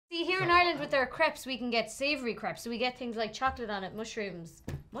in Ireland with our crepes, we can get savoury crepes. So we get things like chocolate on it, mushrooms.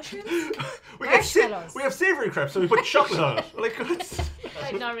 Mushrooms? we have savoury crepes, so we put chocolate on it. Like,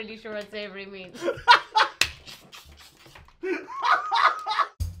 I'm not really sure what savoury means.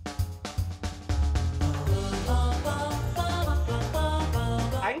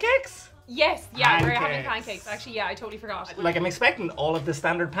 Pancakes? Yes, yeah, we're having Pancakes. pancakes. Actually, yeah, I totally forgot. Like, I'm expecting all of the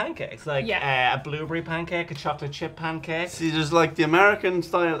standard pancakes. Like Yeah. a blueberry pancake, a chocolate chip pancake. See, there's like the American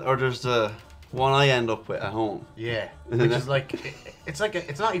style, or there's the one I end up with at home. Yeah, which is like, it's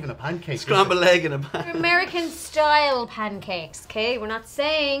not even a pancake. Scrambled egg in a pan. American style pancakes, okay? We're not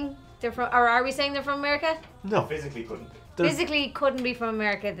saying they're from, or are we saying they're from America? No. Physically couldn't. Physically couldn't be from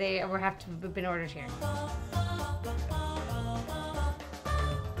America. They have to have been ordered here.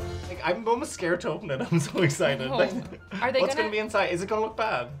 Like, I'm almost scared to open it. I'm so excited. Oh. Like, Are they what's gonna be inside? Is it gonna look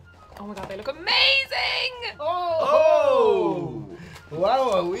bad? Oh my god, they look amazing! Oh!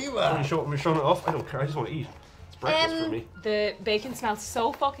 Wow, we Are you showing it off? I don't care. I just want to eat. It's breakfast for me. The bacon smells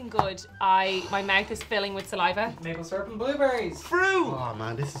so fucking good. My mouth is filling with saliva. Maple syrup and blueberries. Fruit! Oh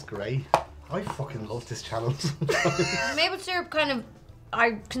man, this is great. I fucking love this channel. Maple syrup kind of,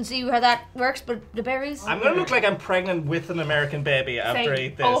 I can see how that works, but the berries. I'm gonna look like I'm pregnant with an American baby after I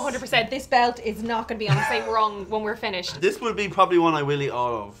eat this. Oh, 100%. This belt is not going to be on the same rung when we're finished. This would be probably one I will eat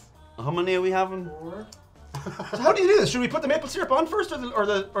all of. How many are we having? 4. So how do you do this? Should we put the maple syrup on first, or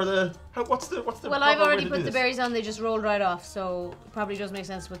the what's the Well, I've already put the berries on. They just rolled right off, so it probably does make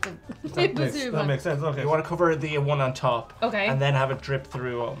sense with the maple syrup That on. makes sense. Okay. You want to cover the one on top. Okay. And then have it drip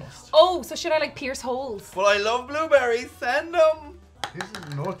through almost. Oh, so should I like pierce holes? Well, I love blueberries. Send them. This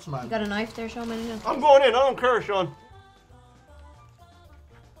is nuts, man. You got a knife there, Sean? I'm going in. I don't care, Sean.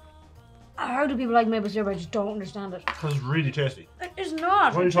 How do people like maple syrup? I just don't understand it. Because it's really tasty. It is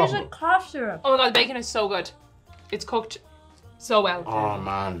not. What are you It tastes talking like cough syrup. Oh my god, the bacon is so good. It's cooked so well. Oh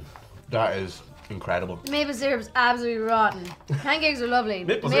man, that is incredible. Maple syrup's absolutely rotten. Pancakes are lovely.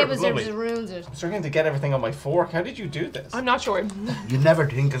 Maple Maple syrup is syrup lovely. just ruins it. I'm struggling to get everything on my fork. How did you do this? I'm not sure. You never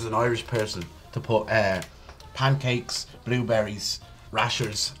think as an Irish person to put pancakes, blueberries,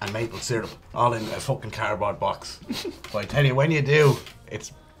 rashers, and maple syrup all in a fucking cardboard box. But I tell you, when you do,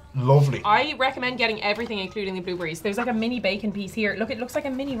 it's lovely. I recommend getting everything, including the blueberries. There's like a mini bacon piece here. Look, it looks like a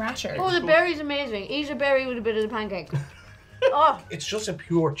mini rasher. Oh, the berry's amazing. Eat a berry with a bit of the pancake. Oh, It's just a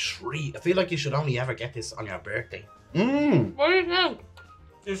pure treat. I feel like you should only ever get this on your birthday. What do you think?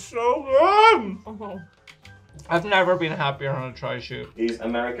 It's so good. Oh. I've never been happier on a try shoot. These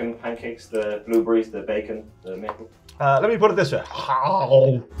American pancakes, the blueberries, the bacon, the maple. Let me put it this way.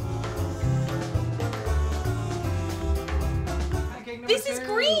 This is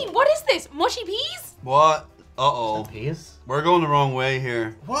green. What is this? Mushy peas? What? Uh-oh. Peas? We're going the wrong way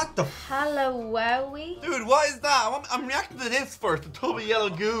here. What the hello, wowie. Dude, what is that? I'm reacting to this first. The tub of yellow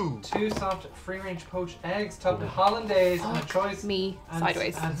goo. 2 soft free-range poached eggs topped with hollandaise and a choice. Me and,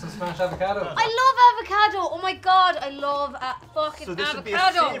 sideways. And some smashed avocado. I love avocado. Oh my god, I love fucking So this should be a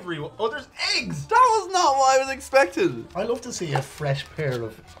avocado. savory one. Oh, there's eggs. That was not what I was expecting. I love to see a fresh pair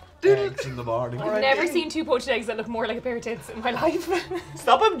of eggs in the morning. I've never seen 2 poached eggs that look more like a pair of tits in my life.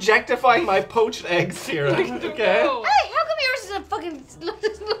 Stop objectifying my poached eggs here. Okay. No. Hey, how come yours is a fucking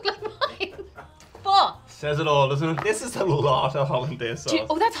doesn't look like mine? Fuck. Says it all, doesn't it? This is a lot of hollandaise sauce.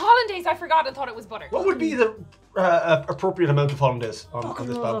 Oh, that's hollandaise. I forgot and thought it was butter. What would be the appropriate amount of hollandaise on Fucking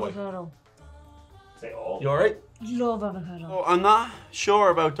this bad love boy? avocado. Say all. You alright? Love avocado. Oh, I'm not sure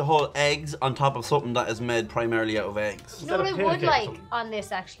about the whole eggs on top of something that is made primarily out of eggs. You know what I Instead of would pancake or like something. on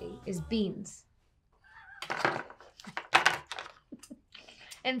this actually is beans.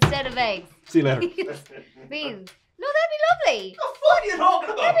 Instead of eggs. See you later. Beans. No, that'd be lovely. What are you talking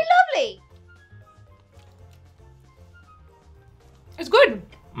about? That'd be lovely. It's good.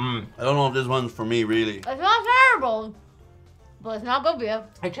 I don't know if this one's for me, really. It's not terrible, but it's not good for you.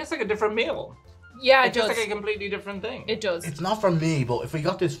 It tastes like a different meal. Yeah, It it tastes does. like a completely different thing. It does. It's not for me, but if we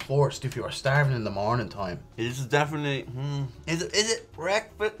got this first, if you were starving in the morning time. This is definitely. Is it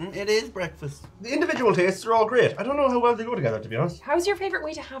breakfast? It is breakfast. The individual tastes are all great. I don't know how well they go together, to be honest. How's your favorite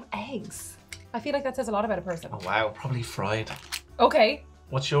way to have eggs? I feel like that says a lot about a person. Oh wow, probably fried. Okay.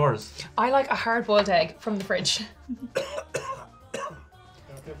 What's yours? I like a hard-boiled egg from the fridge.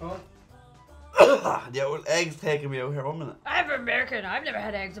 Okay, Paul? Yeah, well, eggs taking me out here. 1 minute. I'm American. I've never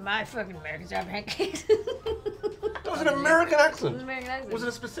had eggs in my fucking Americans have pancakes. That was an American accent. American accent. Was it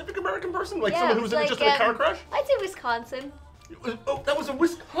a specific American person? Like Yeah, someone who it was was in just like, in a car crash? I'd say Wisconsin. Oh, that was a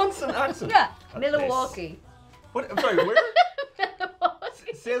Wisconsin accent. Yeah, That's Milwaukee. What? I'm sorry, where?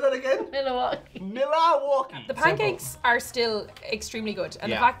 Milwaukee. Say that again. Milwaukee. Milwaukee. The pancakes are still extremely good,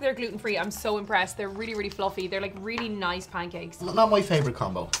 and the Yeah. fact that they're gluten-free, I'm so impressed. They're really, really fluffy. They're like really nice pancakes. Not my favourite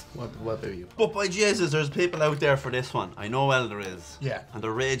combo. What about you? But by Jesus, there's people out there for this one. I know well there is. Yeah. And they're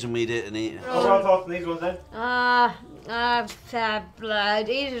raging we didn't eat it. Oh, we're all talking these ones then. I'd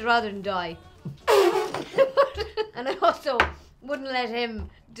eat it rather than die. And I also wouldn't let him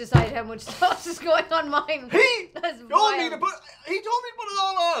decide how much sauce is going on mine. He That's told me wild. to put. He told me to put it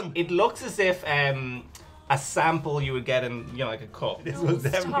all on. It looks as if a sample you would get in, you know, like a cup. This was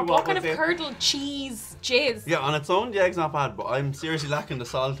definitely Stop. What kind of curdled cheese jizz? Yeah, on its own, the egg's not bad, but I'm seriously lacking the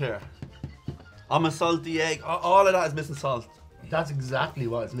salt here. I'm a salty egg. All of that is missing salt. That's exactly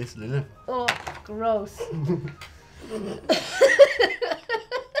what it's missing, isn't it? Oh, gross.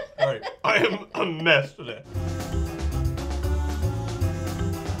 Alright, I am a mess today.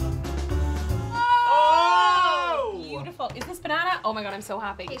 Beautiful. Is this banana? Oh my god, I'm so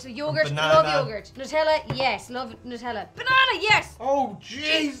happy. Okay, so yogurt, Banana. love yogurt. Nutella, yes, love Nutella. Banana, yes! Oh,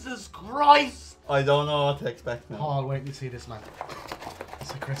 Jesus Christ! I don't know what to expect now. Paul, wait till you see this, man.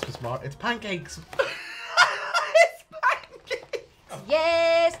 It's a Christmas market. It's pancakes.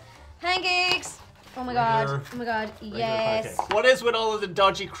 Yes! Pancakes! Oh my god, Regular- oh my god, yes. pancakes. What is with all of the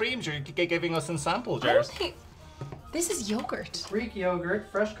dodgy creams you're giving us in sample I don't jars? think... This is yogurt. Greek yogurt,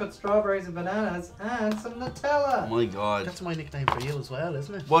 fresh cut strawberries and bananas, and some Nutella. Oh my god. That's my nickname for you as well,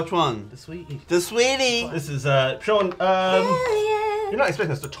 isn't it? Which one? The sweetie. The sweetie. This is Sean. You're not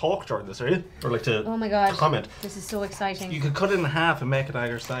expecting us to talk during this, are you? Or like to Oh my god, comment? this is so exciting. You could cut it in half and make it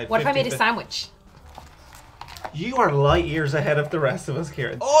either side. What if I made a 50-50. sandwich? You are light years ahead of the rest of us,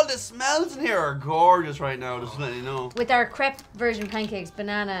 Kieran. All the smells in here are gorgeous right now, just letting you know. With our crepe version pancakes,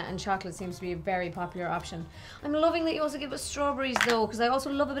 banana and chocolate seems to be a very popular option. I'm loving that you also give us strawberries though, because I also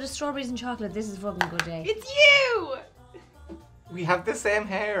love a bit of strawberries and chocolate. This is a fucking good day. It's you! We have the same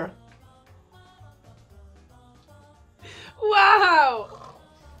hair. Wow!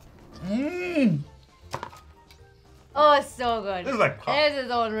 Oh, it's so good. This is like This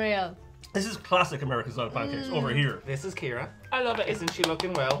is unreal. this is classic American style pancakes over here. This is Kira. I love it. Isn't she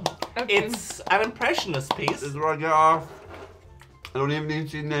looking well? Okay. It's an impressionist piece. This is where I get off. I don't even need to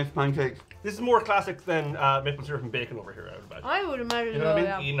see the next pancake. This is more classic than maple syrup and bacon over here, I would imagine. I would imagine You know what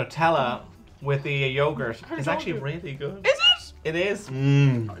I so, mean? yeah. The Nutella with the yogurt is actually really good. Is it? It is.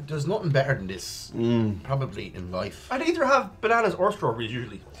 There's nothing better than this, probably, in life. I'd either have bananas or strawberries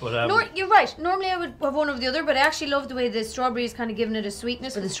usually. But You're right. Normally I would have one or the other, but I actually love the way the strawberries kind of giving it a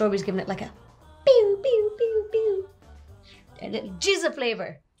sweetness, or the strawberries giving it like a pew, pew, pew, pew. A little jizza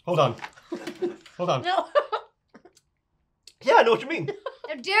flavor. hold on. Hold on. No. Yeah, I know what you mean.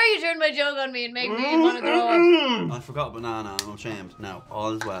 How dare you turn my joke on me and make me want to throw up. I forgot banana, I'm ashamed. Now,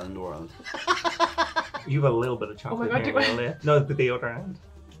 all is well in the world. You have a little bit of chocolate God, here, do I? will you? No, the other end.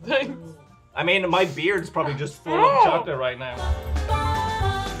 Thanks. I mean, my beard's probably just full of chocolate right now.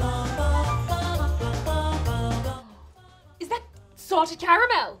 Is that salted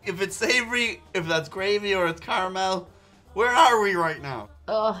caramel? If it's savory, if that's gravy or it's caramel, where are we right now?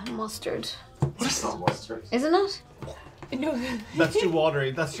 Oh, mustard. It's not mustard. Isn't it? No. That's too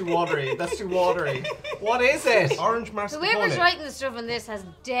watery. That's too watery. That's too watery. What is it? Orange mascarpone. Whoever's writing the stuff on this has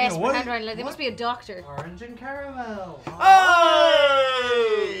desperate what is- handwriting. Like, they must be a doctor. Orange and caramel.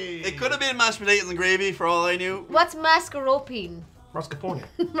 Hey! It could have been mashed potatoes and gravy for all I knew. What's mascarpone? Mascarpone.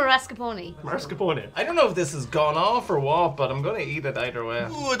 Mascarpone. Mascarpone. I don't know if this has gone off or what, but I'm gonna eat it either way.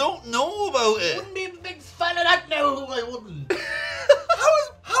 Ooh, I don't know about it. Be a big fan of that now, I wouldn't.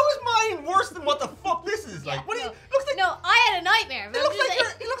 How is mine worse than what the fuck this is like? What do you? Looks like No, I had a nightmare. it looks like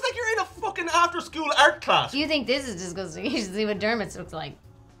it looks like you're in a fucking after school art class. You think this is disgusting? You should see what Dermot's looks like.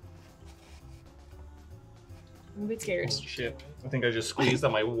 I'm a bit scared. Shit. I think I just squeezed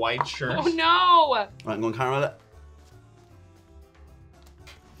on my white shirt. Oh no! Right, I'm going caramel it.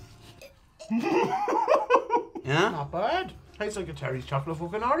 Yeah? Not bad. Tastes like a Terry's chocolate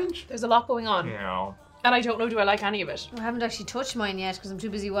fucking orange. There's a lot going on. Yeah. And I don't know, do I like any of it? I haven't actually touched mine yet because I'm too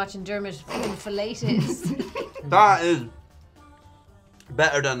busy watching Dermot fucking fillet it. That is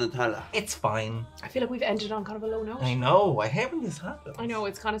better than Nutella. It's fine. I feel like we've ended on kind of a low note. I know. I hate when this happens. I know,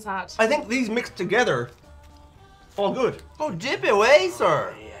 it's kind of sad. I think these mixed together, all good. Oh, dip it away,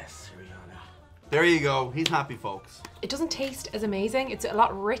 sir. Yes, Rihanna. There you go. He's happy, folks. It doesn't taste as amazing. It's a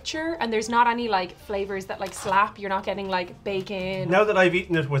lot richer, and there's not any like flavors that like slap. You're not getting like bacon. Now that I've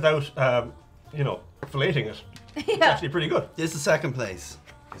eaten it without, you know, filleting it, it's actually pretty good. This is second place.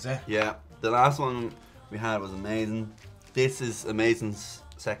 Is it? Yeah. The last one we had was amazing. This is amazing's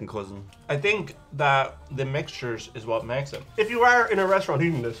second cousin. I think that the mixtures is what makes it. If you are in a restaurant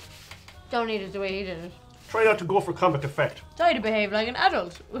eating this, Don't eat it the way he did it. Try not to go for comic effect. Try to behave like an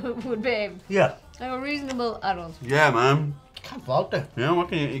adult would behave. Yeah. Like a reasonable adult. Yeah, man. Can't fault it. Yeah, what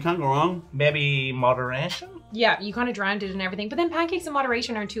can you can't go wrong. Maybe moderation? Yeah, you kind of drowned it and everything. But then pancakes and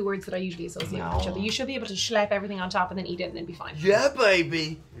moderation are two words that I usually associate with each other. You should be able to schlep everything on top and then eat it and then be fine. Yeah,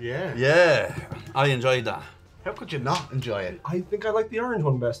 baby. Yeah. Yeah, I enjoyed that. How could you not enjoy it? I think I like the orange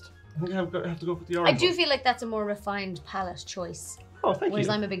one best. I think I have to go with the orange I do one. feel like that's a more refined palate choice. Oh, thank Whereas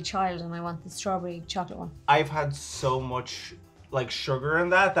you. I'm a big child and I want the strawberry chocolate one. I've had so much like sugar in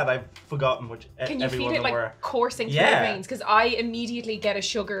that I've forgotten which Can you every feel one it of them were. like coursing through Yeah. your veins? Because I immediately get a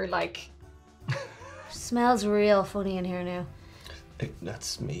sugar like... Smells real funny in here now.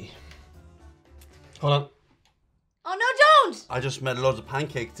 That's me. Hold on. Oh no, don't! I just made loads of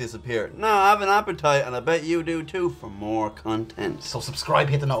pancakes disappear. Now I have an appetite, and I bet you do too, for more content. So subscribe,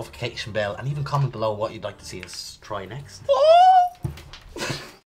 hit the notification bell, and even comment below what you'd like to see us try next. Oh!